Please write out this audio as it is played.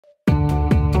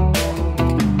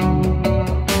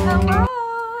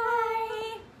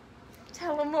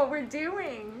we're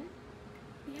doing?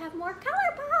 We have more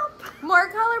ColourPop. More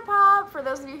ColourPop. For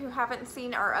those of you who haven't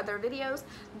seen our other videos,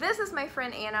 this is my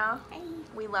friend Anna. Hey.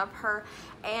 We love her.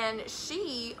 And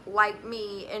she, like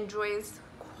me, enjoys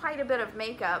quite a bit of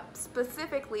makeup,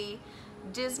 specifically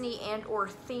Disney and or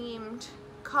themed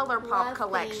ColourPop Love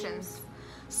collections. themes.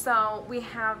 So we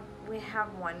have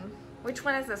one. Which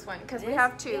one is this one? Because we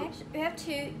have two. We have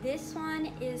two. This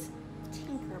one is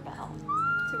Tinkerbell.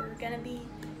 So we're gonna be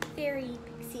fairy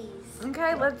pixies.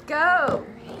 Okay, let's go.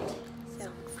 Alright.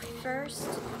 So first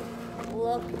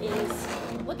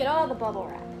look at all the bubble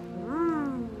wrap.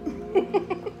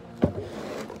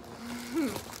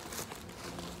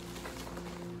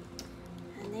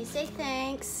 And they say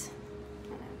thanks.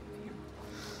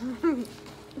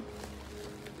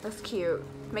 That's cute.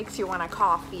 Makes you want a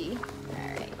coffee.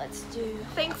 Alright, let's do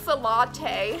Thanks a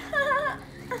latte.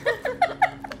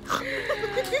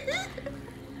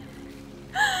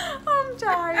 I'm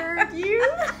tired. You?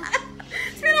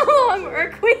 It's been a long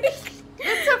work week.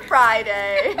 It's a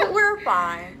Friday. We're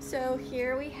fine. So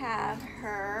here we have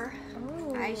her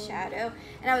Ooh. eyeshadow,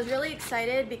 and I was really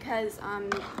excited because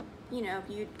you know,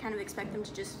 you'd kind of expect them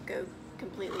to just go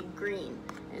completely green.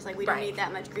 And it's like we don't Right. need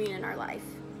that much green in our life.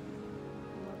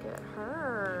 Look at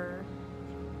her.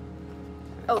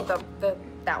 Oh,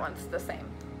 that one's the same.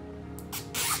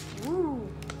 Ooh,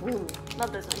 ooh,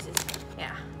 love those noises.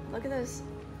 Yeah. Look at those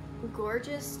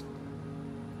gorgeous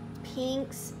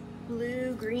pinks,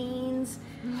 blue, greens,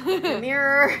 the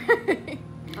mirror.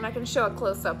 And I can show a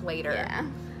close-up later. Yeah.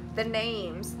 The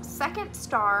names: Second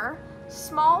Star,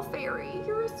 Small Fairy.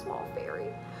 You're a small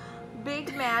fairy.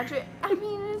 Big Magic. I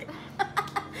mean,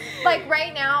 like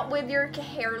right now with your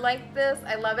hair like this,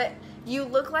 I love it. You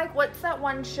look like, what's that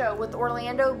one show with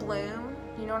Orlando Bloom?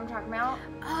 You know what I'm talking about?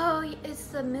 Oh, it's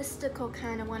the mystical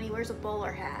kind of one. He wears a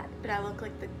bowler hat, but I look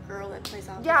like the girl that plays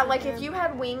opposite Yeah, like him. if you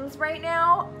had wings right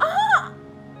now. Ah!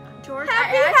 George,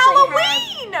 Happy I actually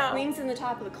Halloween! have wings in the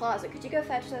top of the closet. Could you go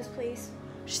fetch those, please?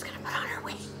 She's gonna put on her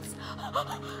wings.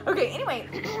 Okay, anyway,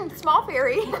 Small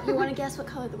Fairy. You want to guess what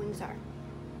color the wings are?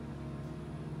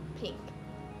 Pink.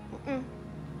 Mm-mm.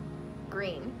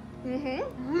 Green.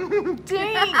 Mm-hmm.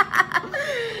 Dang!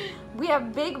 We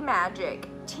have Big Magic,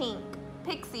 Tink,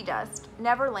 Pixie Dust,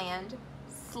 Neverland,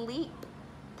 Sleep,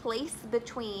 Place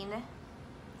Between,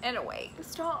 and Awake.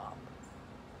 Stop.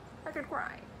 I could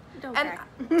cry. Don't And cry.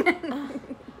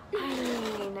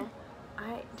 I mean,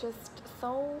 just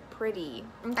so pretty.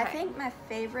 Okay. I think my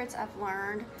favorites I've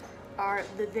learned are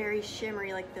the very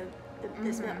shimmery, like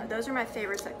those are my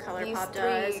favorites that these ColourPop three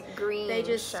does. green They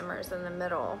just shimmers in the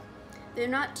middle. they're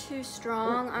not too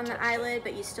strong Ooh, on the touched it. eyelid,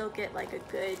 but you still get like a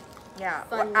good. Yeah,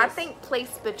 well, I funness. think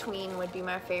Place Between would be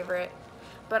my favorite,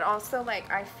 but also like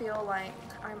I feel like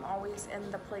I'm always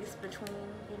in the place between.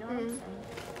 You know what I'm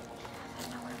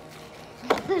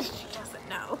saying? She doesn't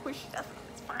know. She doesn't.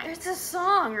 It's fine. It's a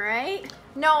song, right?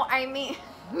 No, I mean,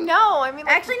 like,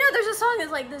 Actually, no. There's a song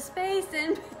that's like the space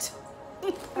in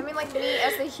between. I mean, like me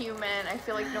as a human, I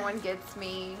feel like no one gets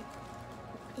me,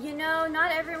 You know,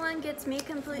 not everyone gets me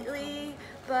completely,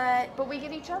 but but we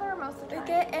get each other most of the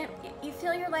time. and you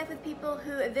fill your life with people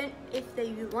who, if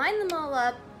you line them all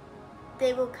up,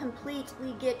 they will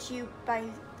completely get you by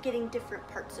getting different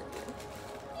parts of you.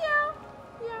 Yeah,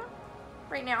 yeah.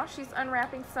 Right now, she's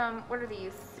unwrapping some. What are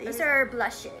these? These are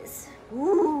blushes.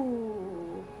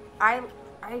 Ooh. I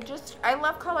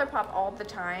love ColourPop all the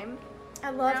time. I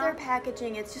love Yeah. their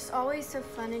packaging. It's just always so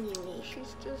fun and unique.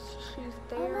 She's Oh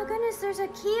there. my goodness, there's a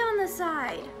key on the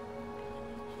side.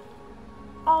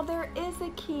 Oh, there is a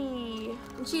key.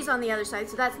 And she's on the other side,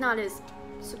 so that's not as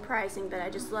surprising, but I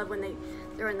just love when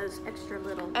they're in those extra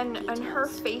little And details. her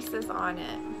face is on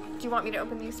it. Do you want me to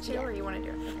open these too, Yeah. or you want to do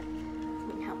it? Okay.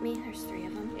 Can you help me? There's 3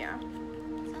 of them. Yeah.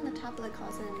 It's on the top of the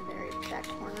closet in the very back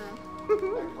corner.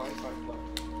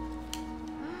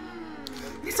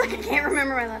 It's like I can't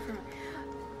remember my left from right.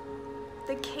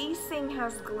 The casing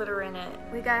has glitter in it.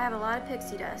 We gotta have a lot of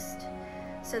pixie dust.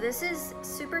 So this is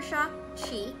Super Shock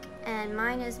Cheek, and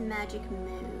mine is Magic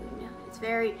Moon. It's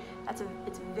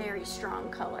it's a very strong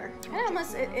color.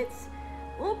 It's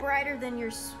a little brighter than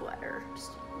your sweater,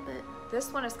 just a little bit.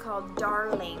 This one is called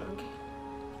Darling.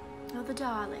 Oh, the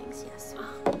darlings, yes.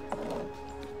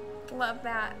 Love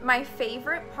that. My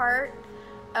favorite part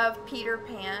of Peter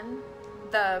Pan,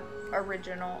 the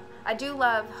original. I do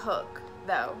love Hook,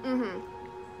 though. Mm-hmm.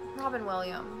 Robin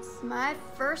Williams. My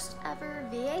first ever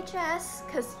VHS,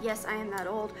 because yes, I am that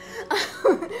old,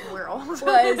 We're old. was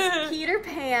Peter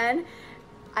Pan.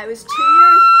 I was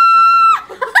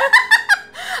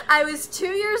 2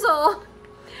 years old,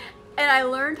 and I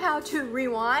learned how to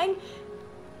rewind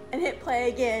and hit play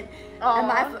again. And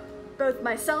Aw. both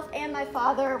myself and my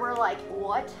father were like,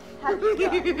 what have you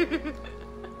done?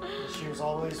 She was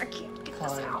always I can't get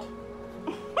this kind. out.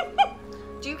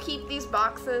 Do you keep these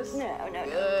boxes? No.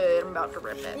 Good. I'm about to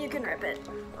rip it. You can rip it.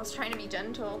 I was trying to be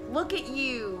gentle. Look at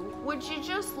you. Would you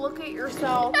just look at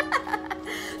yourself?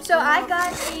 So I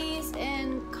got these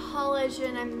in college,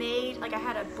 and I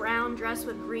had a brown dress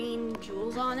with green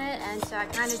jewels on it, and so I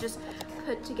kind of just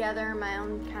put together my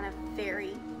own kind of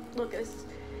fairy look. It was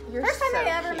You're first time so I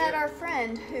ever cute. met our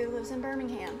friend who lives in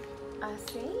Birmingham. I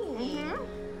see.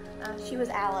 She was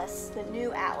Alice, the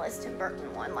new Alice, Tim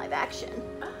Burton one live action.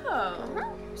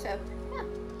 Oh. So, yeah.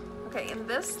 Okay, and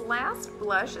this last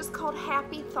blush is called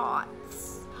Happy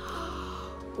Thoughts.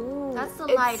 Ooh, That's the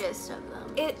it's- lightest of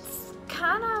them. It's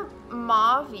kind of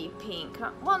mauve-y pink.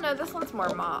 Well, no, this one's more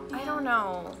mauve. I don't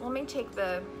know. Let me take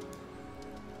the...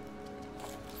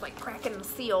 It's like cracking the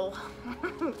seal.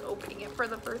 Opening it for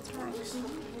the first time.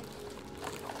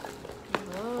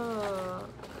 Oh.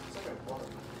 It's like a water.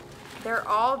 They're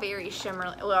all very shimmery.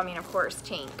 Well, I mean, of course,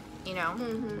 Tink, you know.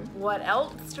 What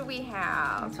else do we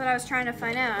have? That's what I was trying to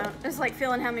find out. It's like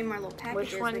feeling how many more little packages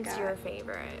Which we one's got. your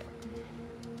favorite?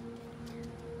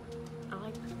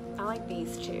 I like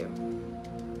these two.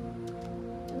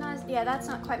 Yeah, that's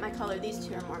not quite my color. These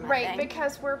two are more my Right, thing.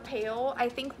 because we're pale, I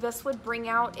think this would bring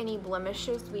out any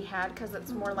blemishes we had because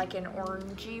it's more like an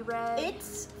orangey red.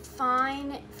 It's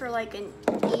fine for like an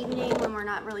evening when we're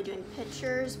not really doing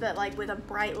pictures, but like with a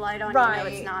bright light on, you know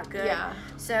it's not good. Yeah.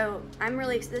 So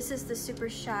this is the Super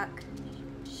Shock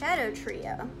Shadow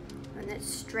Trio, and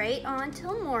it's straight on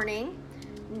till morning,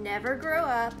 never grow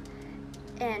up,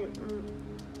 and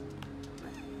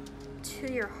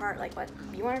to your heart. Like what?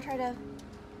 You want to try to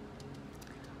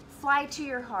Fly to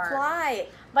your heart. fly?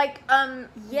 Like,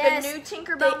 Yes, the new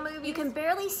Tinkerbell movie. You can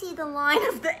barely see the line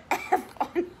of the F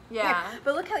on Yeah. there.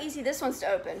 But look how easy this one's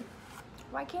to open.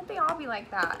 Why can't they all be like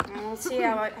that? And we'll see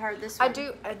how hard this one.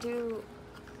 I do.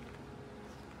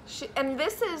 And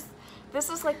this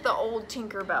is like the old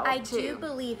Tinkerbell I too. do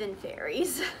believe in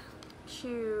fairies.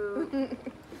 Cute.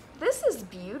 This is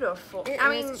beautiful. It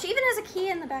I is. mean, She even has a key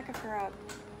in the back of her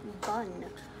bun.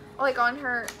 like on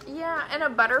her, yeah, and a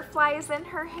butterfly is in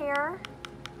her hair.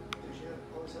 Did you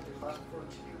always have to clap for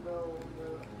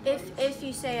Tinkerbell? If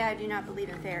you say I do not believe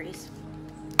in fairies.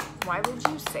 Why would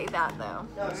you say that though?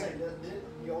 No, I'm saying that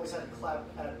you always had to clap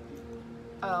at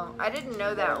Oh, I didn't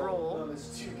know that rule.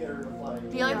 It's to get her to fly.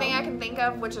 The only thing I can think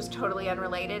of, which is totally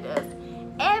unrelated, is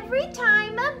every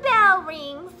time a bell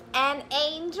rings, an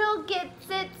angel gets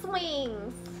its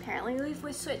wings. Apparently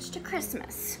we've switched to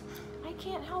Christmas. I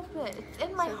can't help it. It's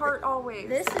in my So heart always.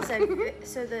 This is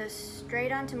so the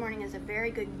straight on to morning is a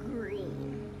very good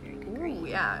green. Very good green. Ooh,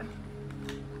 yeah.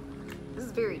 This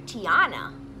is very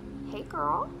Tiana. Hey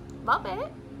girl, love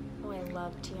it. Oh, I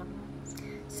love Tiana.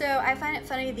 So I find it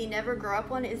funny, the Never Grow Up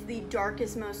one is the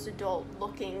darkest, most adult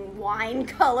looking wine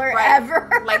color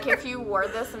ever. Like if you wore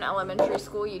this in elementary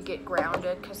school, you'd get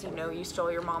grounded because you know you stole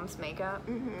your mom's makeup.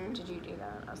 Mhm. Did you do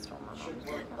that? I stole my mom's Should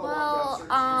makeup. work a Well, lot It's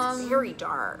downstairs. very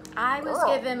dark. I was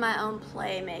Girl. given my own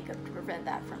play makeup to prevent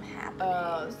that from happening.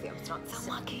 Oh, see, I'm not so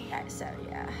lucky. So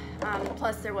yeah.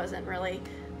 Plus there wasn't really,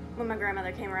 when my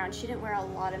grandmother came around, she didn't wear a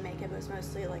lot of makeup. It was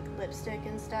mostly like lipstick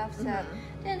and stuff. So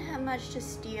didn't have much to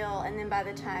steal. And then by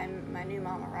the time my new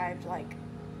mom arrived, like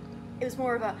it was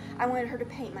more of a, I wanted her to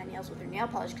paint my nails with her nail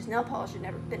polish because nail polish had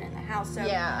never been in the house. So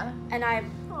Yeah. and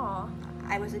Aw.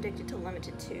 I was addicted to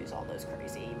Limited 2s, all those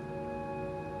crazy.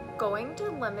 Going to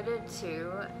Limited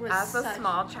 2 Was as a such-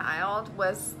 small child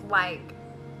was like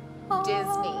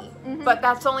Disney. Mhm. But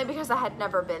that's only because I had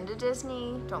never been to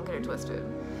Disney. Don't get it twisted.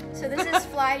 So this is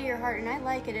Fly to Your Heart, and I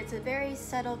like it. It's a very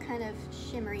subtle kind of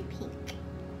shimmery pink.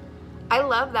 I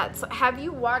love that. So, have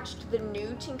you watched the new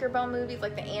Tinkerbell movies,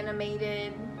 like the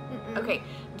animated? Okay,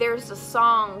 there's a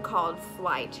song called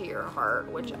Fly to Your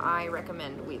Heart, which I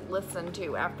recommend we listen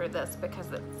to after this because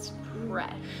it's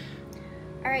fresh.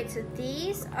 All right, so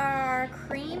these are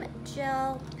cream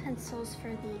gel pencils for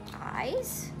the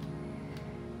eyes.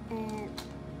 And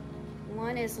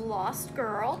one is Lost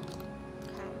Girl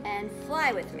and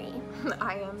Fly With Me.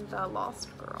 I am the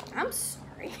lost girl. I'm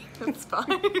sorry. It's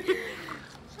fine.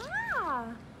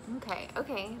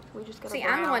 Okay. We just gotta See,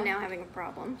 I'm the one now having a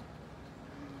problem.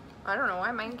 I don't know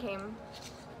why mine came.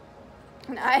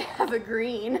 And I have a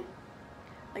green.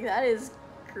 Like that is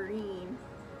green.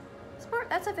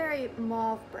 That's a very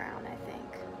mauve brown, I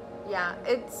think. Yeah,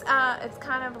 it's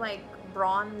kind of like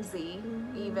bronzy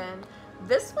even.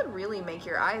 This would really make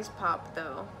your eyes pop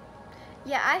though.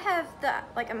 Yeah, I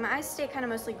have my eyes stay kind of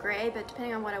mostly gray, but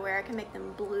depending on what I wear, I can make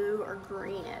them blue or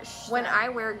greenish. When so- I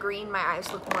wear green, my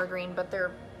eyes look more green, but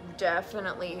they're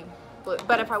definitely blue.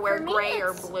 But if I wear For me, gray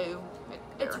or it's- blue,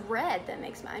 It's red that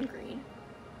makes mine green.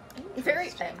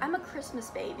 Very. I'm a Christmas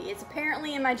baby. It's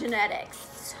apparently in my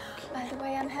genetics. By the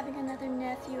way, I'm having another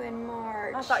nephew in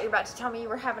March. I thought you were about to tell me you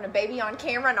were having a baby on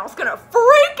camera, and I was gonna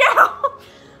freak out.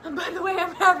 And by the way,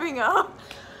 I'm having a.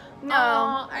 No,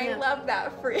 Oh, I no. love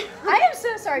that for you. I am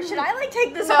so sorry. Should I like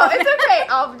take this No, off? it's okay.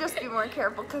 I'll just be more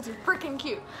careful because you're freaking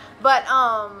cute. But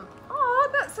oh,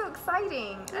 that's so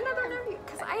exciting. Another nephew,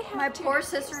 because I have My two poor nephews.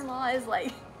 sister-in-law is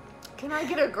like, Can I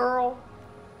get a girl?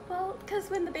 well, because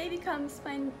when the baby comes,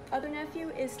 my other nephew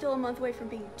is still a month away from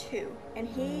being 2, and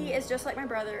he is just like my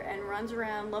brother and runs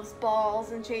around, loves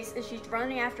balls, and she's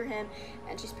running after him,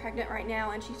 and she's pregnant right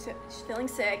now, and she's feeling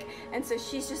sick, and so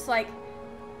she's just like,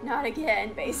 not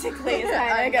again, basically. Is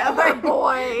kind of Another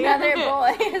boy. Another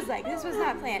boy. It's like, this was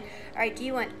not planned. All right, do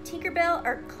you want Tinkerbell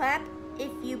or Clap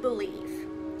If You Believe?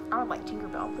 I would like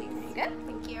Tinkerbell, please. There you go.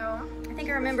 Thank you. I think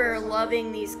I remember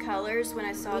loving these colors when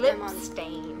I saw Lip them on.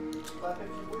 stain. Clap if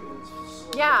you believe.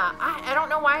 It's Yeah, I don't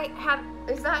know why.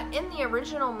 Is that in the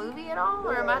original movie at all,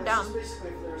 or am I It's dumb? just basically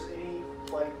if there's any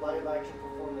like live action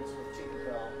performance with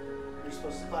Tinkerbell, you're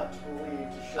supposed to clap to believe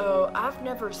to show. Oh, I've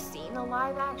never seen a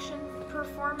live action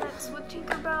performance with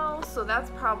Tinkerbell, so that's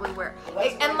probably where. Well,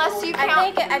 that's Unless you my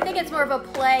count. I think it's more of a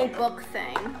play book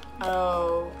thing.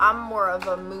 Oh, I'm more of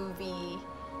a movie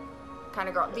kind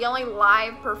of girl. The only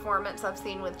live performance I've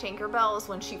seen with Tinkerbell is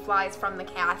when she flies from the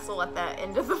castle at the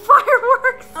end of the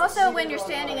fireworks. Also, when you're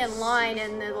standing in line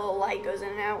and the little light goes in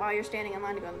and out while you're standing in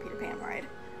line to go on the Peter Pan ride.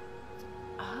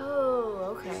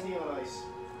 Oh, okay. Disney on Ice.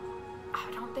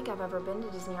 I don't think I've ever been to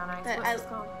Disney on Ice. But What's this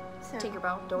called? So,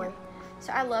 Tinkerbell, Dory.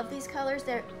 so I love these colors.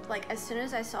 They're like, as soon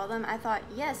as I saw them, I thought,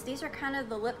 yes, these are kind of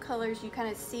the lip colors you kind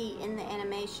of see in the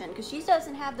animation, because she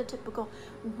doesn't have the typical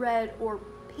red or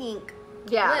pink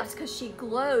Yeah. lips, because she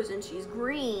glows and she's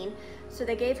green. So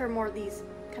they gave her more of these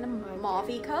kind of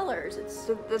mauvey colors. It's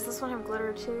Does this one have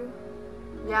glitter too?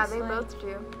 Yeah, they like- both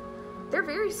do. They're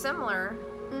very similar.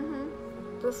 mm-hmm.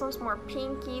 This one's more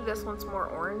pinky, this one's more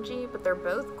orangey, but they're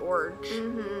both gorge.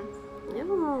 Mm-hmm.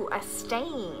 Ooh, a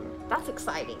stain. That's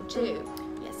exciting too.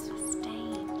 Yes. A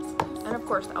stain. And of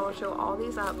course, I will show all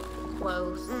these up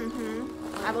close.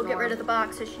 Mm-hmm. I will get rid of the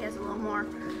box so she has a little more.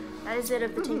 That is it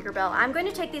of the Tinkerbell. I'm going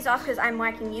to take these off because I'm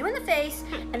whacking you in the face,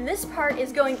 and this part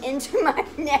is going into my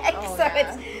neck, Oh, so yeah.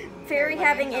 it's very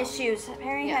having issues.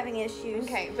 Very having issues.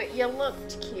 Okay, but you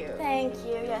looked cute. Thank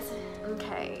you. Yes.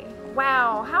 Okay.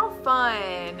 Wow, how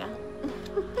fun.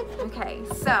 Okay,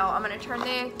 so I'm going to turn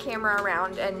the camera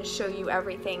around and show you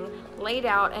everything laid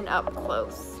out and up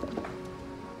close.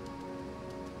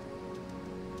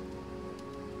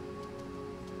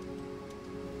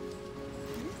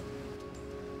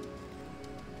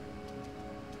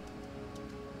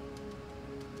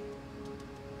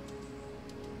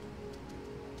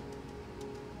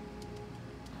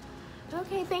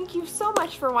 Okay, thank you so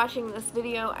much for watching this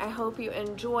video. I hope you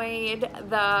enjoyed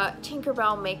the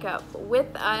Tinkerbell makeup with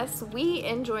us. We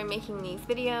enjoy making these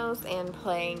videos and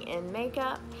playing in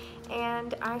makeup,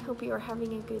 and I hope you are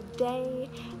having a good day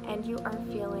and you are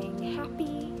feeling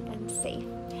happy and safe.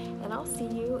 And I'll see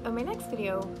you in my next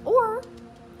video, or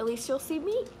at least you'll see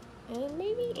me and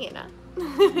maybe Anna.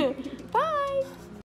 Bye!